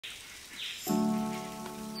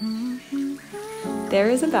There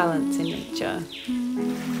is a balance in nature.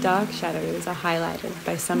 Dark shadows are highlighted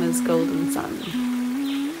by summer's golden sun.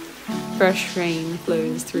 Fresh rain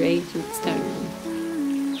flows through ancient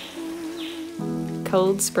stone.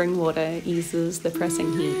 Cold spring water eases the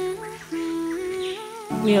pressing heat.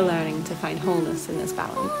 We are learning to find wholeness in this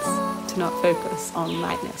balance, to not focus on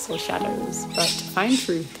lightness or shadows, but to find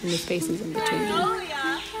truth in the spaces in between.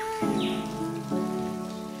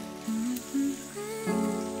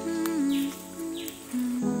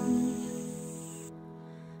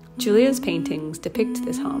 Julia's paintings depict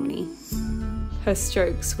this harmony. Her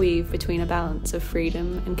strokes weave between a balance of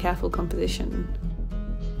freedom and careful composition,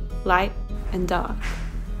 light and dark,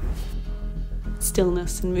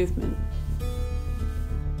 stillness and movement.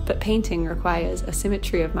 But painting requires a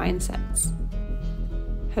symmetry of mindsets.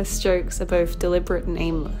 Her strokes are both deliberate and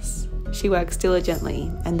aimless. She works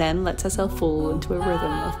diligently and then lets herself fall into a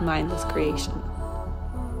rhythm of mindless creation.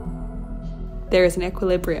 There is an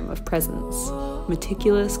equilibrium of presence.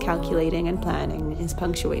 Meticulous calculating and planning is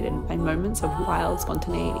punctuated by moments of wild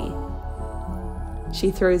spontaneity.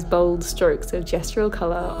 She throws bold strokes of gestural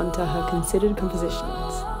colour onto her considered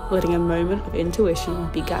compositions, letting a moment of intuition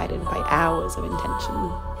be guided by hours of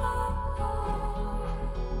intention.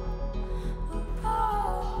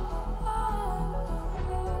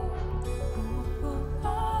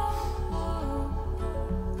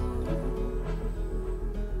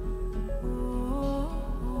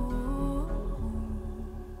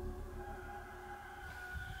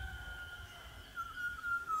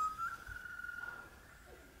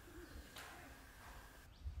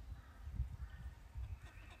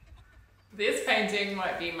 This painting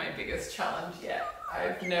might be my biggest challenge yet.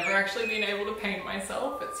 I've never actually been able to paint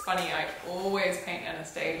myself. It's funny, I always paint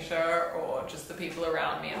Anastasia or just the people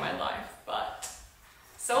around me in my life, but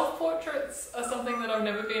self-portraits are something that I've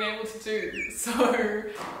never been able to do. So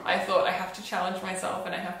I thought I have to challenge myself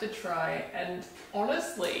and I have to try, and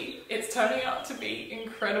honestly, it's turning out to be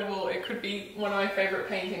incredible. It could be one of my favorite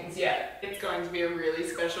paintings yet. It's going to be a really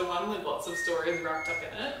special one with lots of stories wrapped up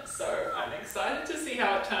in it, so I'm excited to see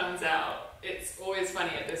how it turns out. It's always funny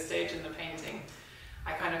at this stage in the painting.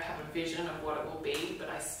 I kind of have a vision of what it will be, but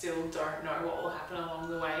I still don't know what will happen along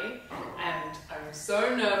the way, and I'm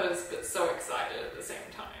so nervous but so excited at the same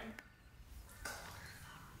time.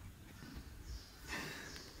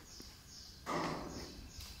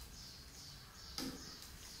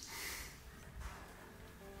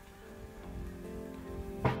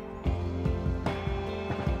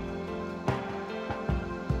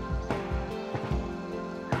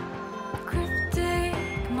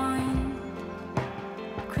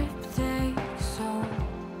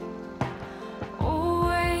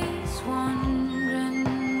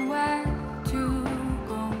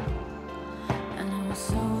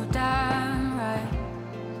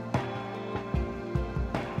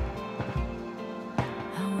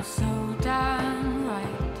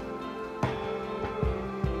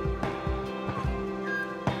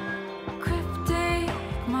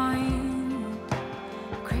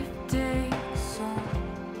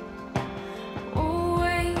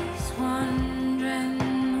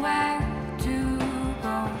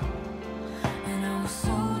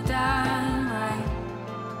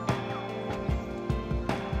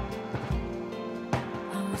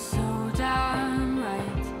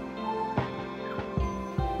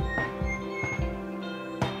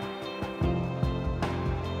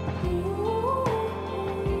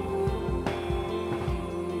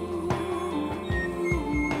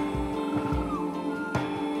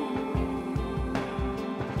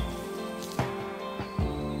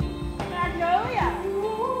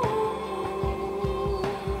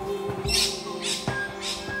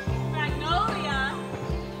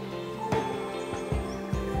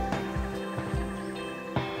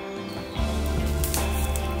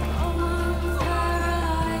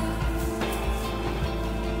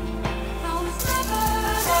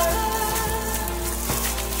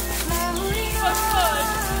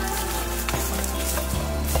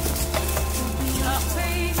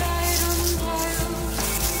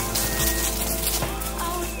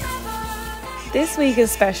 This week is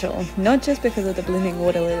special, not just because of the blooming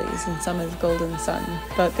water lilies and summer's golden sun,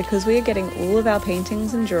 but because we are getting all of our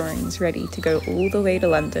paintings and drawings ready to go all the way to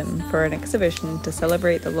London for an exhibition to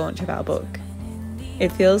celebrate the launch of our book.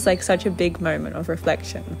 It feels like such a big moment of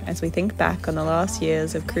reflection as we think back on the last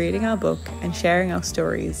years of creating our book and sharing our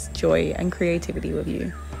stories, joy and creativity with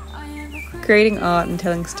you. Creating art and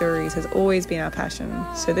telling stories has always been our passion,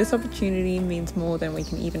 so this opportunity means more than we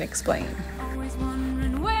can even explain.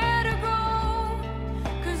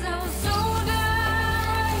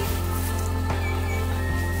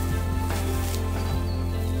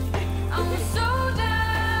 So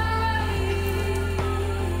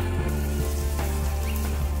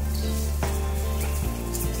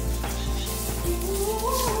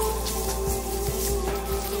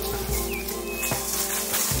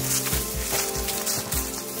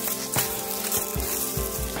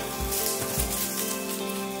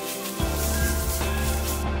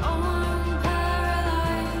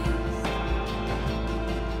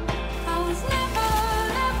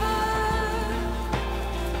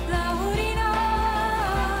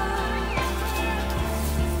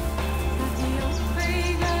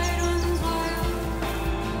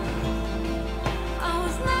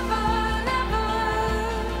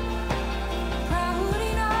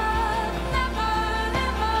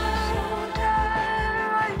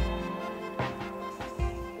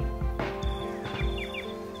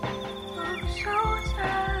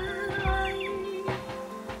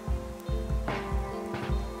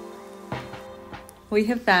We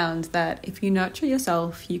have found that if you nurture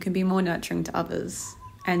yourself, you can be more nurturing to others.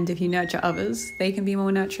 And if you nurture others, they can be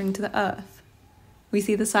more nurturing to the earth. We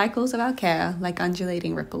see the cycles of our care like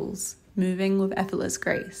undulating ripples, moving with effortless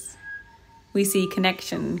grace. We see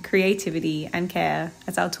connection, creativity, and care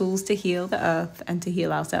as our tools to heal the earth and to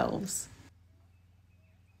heal ourselves.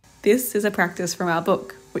 This is a practice from our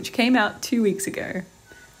book, which came out 2 weeks ago.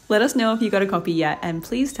 Let us know if you got a copy yet, and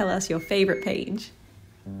please tell us your favourite page.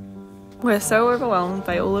 We're so overwhelmed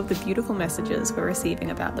by all of the beautiful messages we're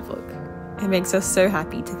receiving about the book. It makes us so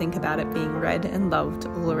happy to think about it being read and loved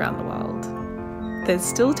all around the world. There's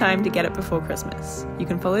still time to get it before Christmas. You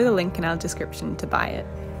can follow the link in our description to buy it.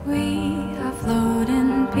 We are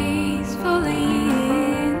floating peacefully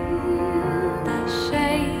in the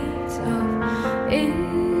shades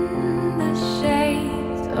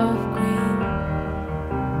of green.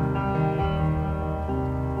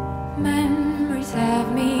 Memories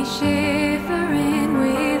have me shivering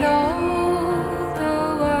with all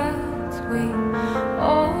the words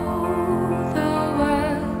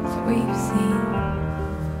we've seen.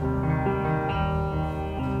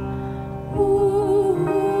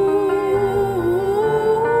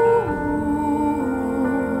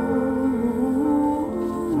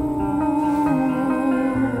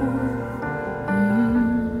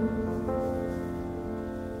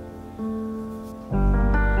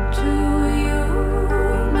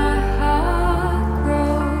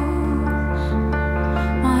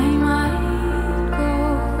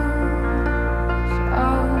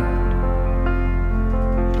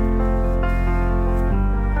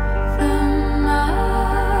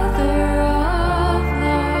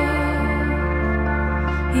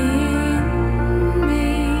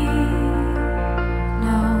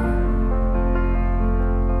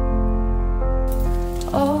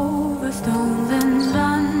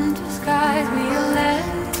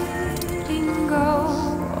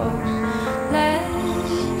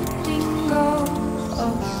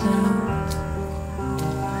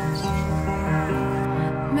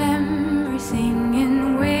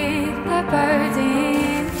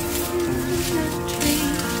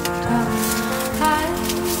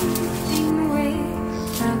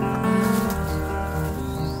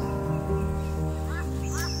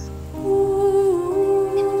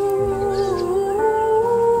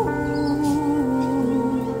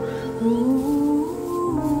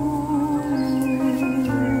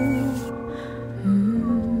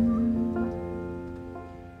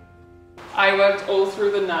 I worked all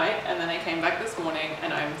through the night and then I came back this morning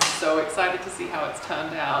and I'm so excited to see how it's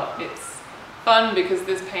turned out. It's fun because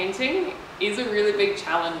this painting is a really big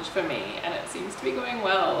challenge for me and it seems to be going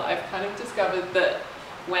well. I've kind of discovered that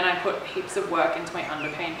when I put heaps of work into my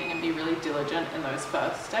underpainting and be really diligent in those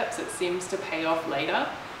first steps, it seems to pay off later.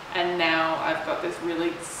 And now I've got this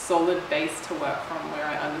really solid base to work from where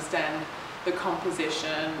I understand the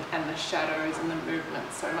composition and the shadows and the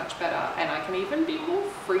movement so much better, and I can even be more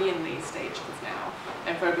free in these stages now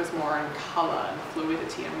and focus more on colour and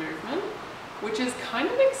fluidity and movement, which is kind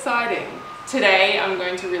of exciting. Today I'm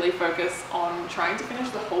going to really focus on trying to finish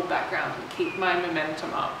the whole background and keep my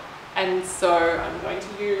momentum up, and so I'm going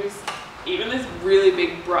to use even this really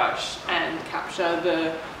big brush and capture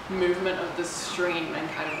the movement of the stream and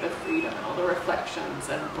kind of the freedom and all the reflections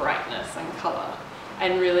and brightness and colour,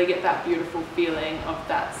 and really get that beautiful feeling of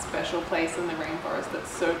that special place in the rainforest that's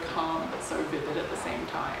so calm but so vivid at the same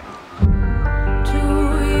time. To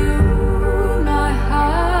you, my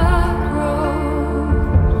heart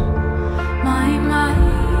grows, my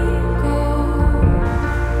mind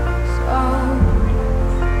goes out.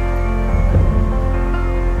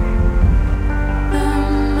 The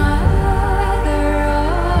mother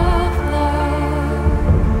of love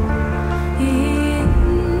in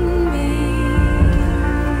me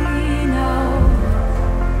now.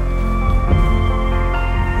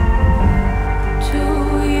 To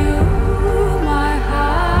you, my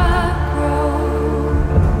heart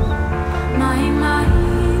grows, my mind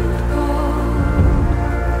goes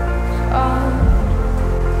out.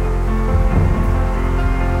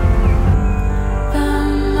 The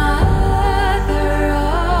mother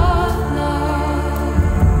of love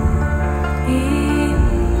in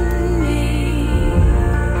me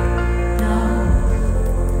now.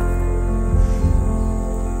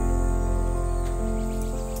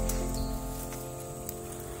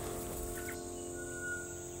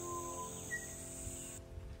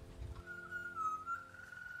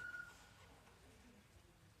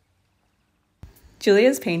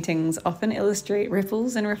 Julia's paintings often illustrate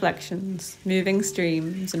ripples and reflections, moving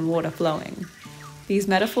streams and water flowing. These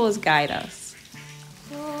metaphors guide us.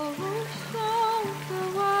 The waterfall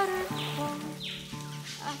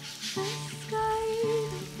at the sky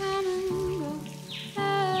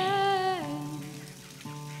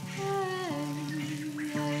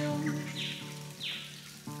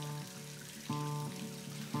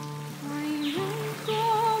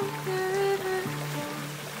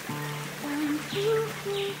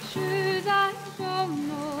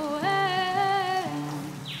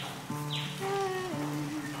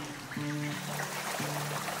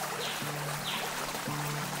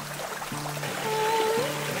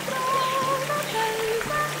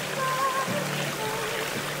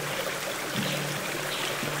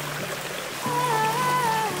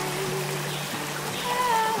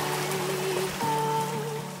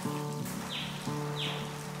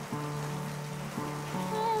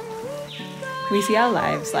We see our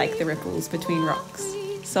lives like the ripples between rocks.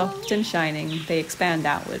 Soft and shining, they expand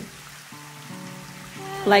outward.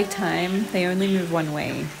 Like time, they only move one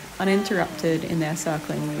way, uninterrupted in their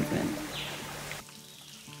circling movement.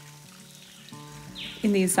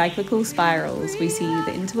 In these cyclical spirals, we see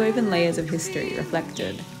the interwoven layers of history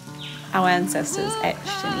reflected, our ancestors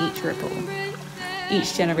etched in each ripple.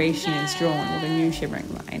 Each generation is drawn with a new shimmering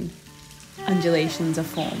line. Undulations are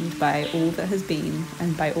formed by all that has been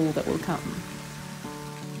and by all that will come.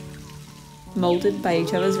 Moulded by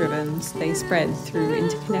each other's ribbons, they spread through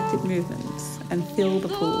interconnected movements and fill the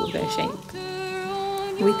pool of their shape.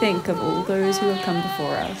 We think of all those who have come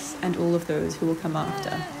before us and all of those who will come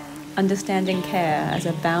after, understanding care as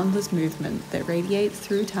a boundless movement that radiates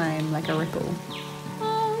through time like a ripple.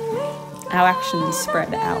 Our actions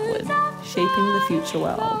spread outward, shaping the future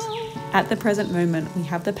world. At the present moment, we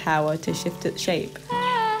have the power to shift its shape.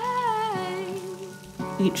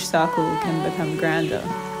 Each circle can become grander.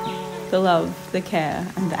 The love, the care,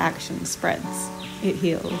 and the action spreads. It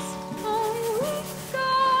heals.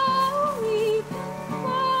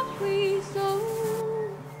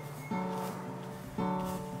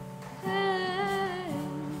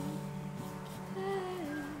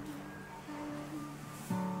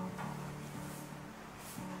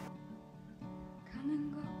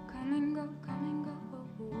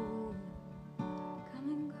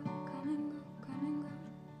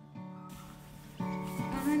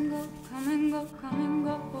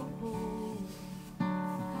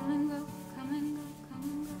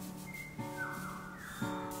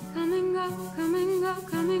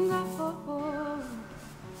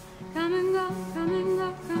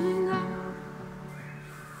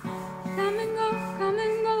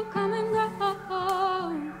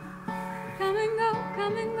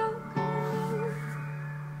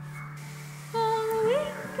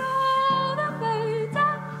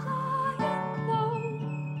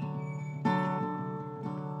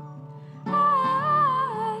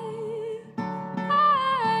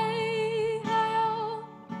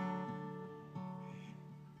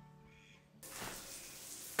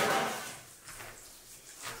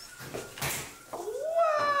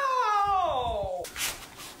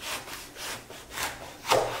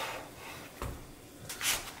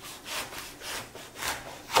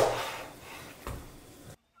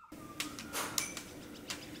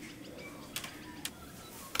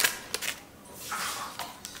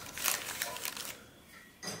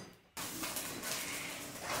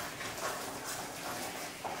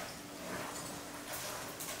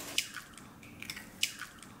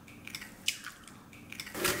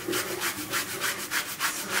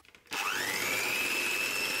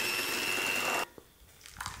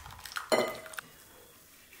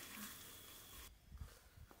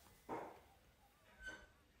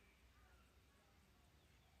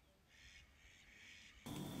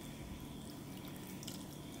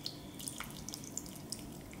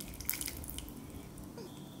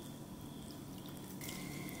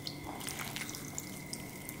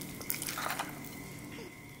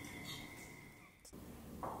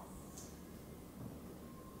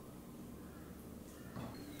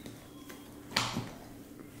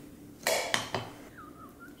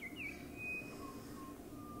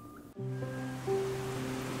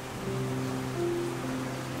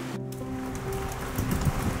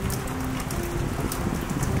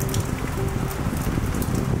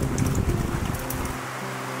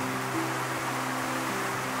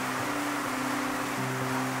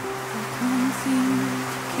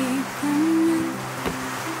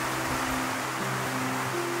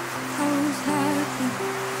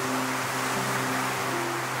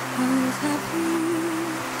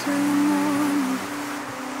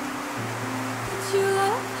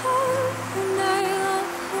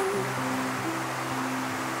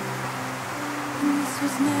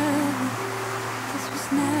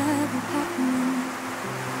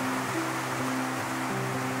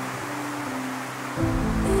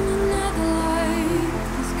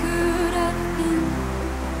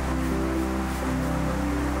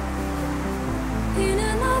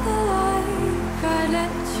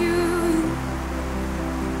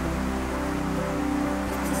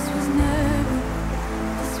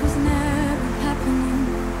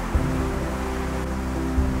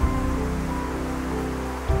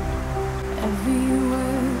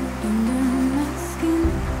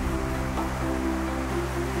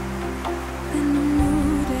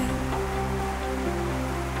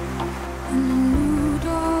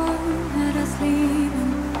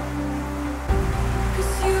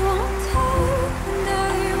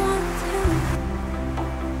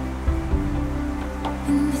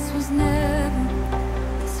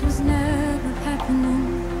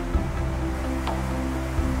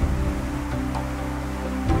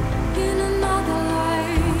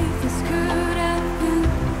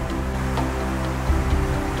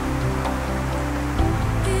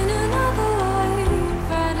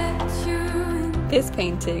 This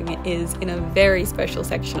painting is in a very special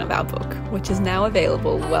section of our book, which is now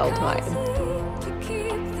available worldwide.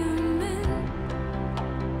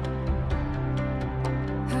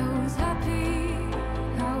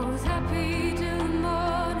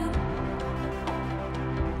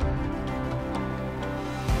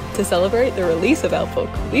 To celebrate the release of our book,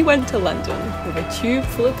 we went to London with a tube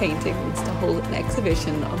full of paintings to hold an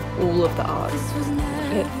exhibition of all of the art.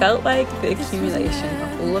 It felt like the accumulation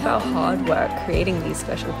of all of our hard work creating these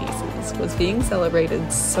special pieces was being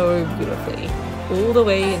celebrated so beautifully, all the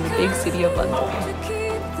way in the big city of London.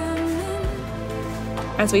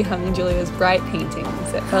 As we hung Julia's bright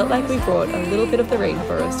paintings, it felt like we brought a little bit of the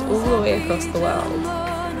rainforest all the way across the world.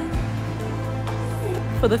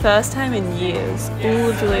 For the first time in years, all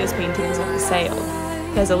of Julia's paintings are for sale.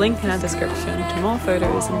 There's a link in our description to more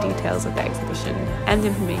photos and details of the exhibition and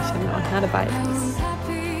information on how to buy these.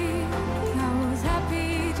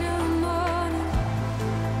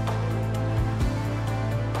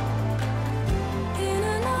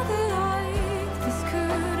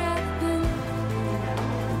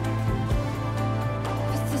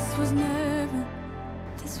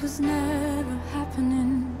 This was never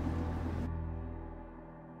happening.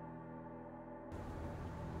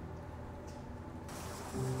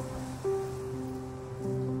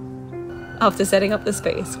 After setting up the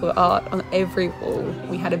space for art on every wall,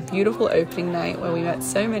 we had a beautiful opening night where we met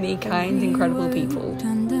so many kind, incredible people.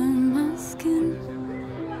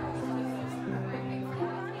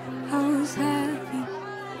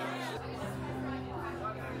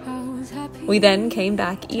 We then came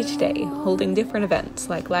back each day, holding different events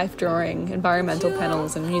like life drawing, environmental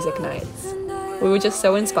panels, and music nights. We were just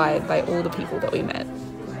so inspired by all the people that we met.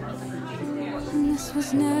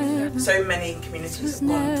 So many communities have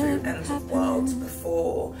gone through ends of worlds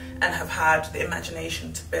before and have had the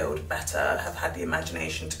imagination to build better, have had the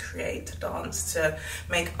imagination to create, to dance, to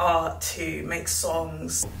make art, to make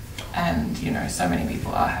songs. And you know, so many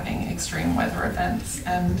people are having extreme weather events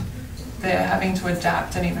and they're having to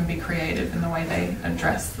adapt and even be creative in the way they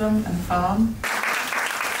address them and farm.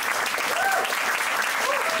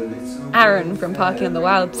 Aaron from Parking on the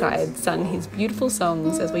Wild Side sung his beautiful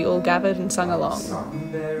songs as we all gathered and sung along.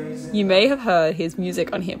 You may have heard his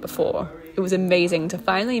music on here before. It was amazing to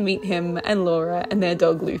finally meet him and Laura and their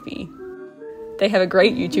dog Luffy. They have a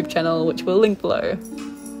great YouTube channel which we'll link below.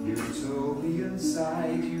 Utopian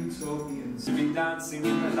side, utopians to be dancing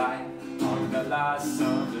in the light on the last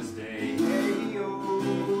summer's day. Hey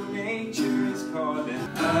yo, nature is calling.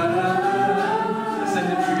 Let's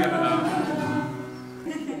send it together now.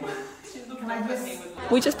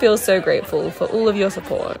 We just feel so grateful for all of your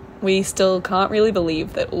support. We still can't really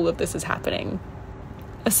believe that all of this is happening.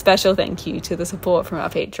 A special thank you to the support from our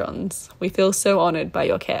patrons. We feel so honoured by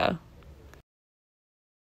your care.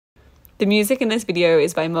 The music in this video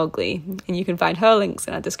is by Mowgli, and you can find her links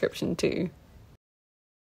in our description too.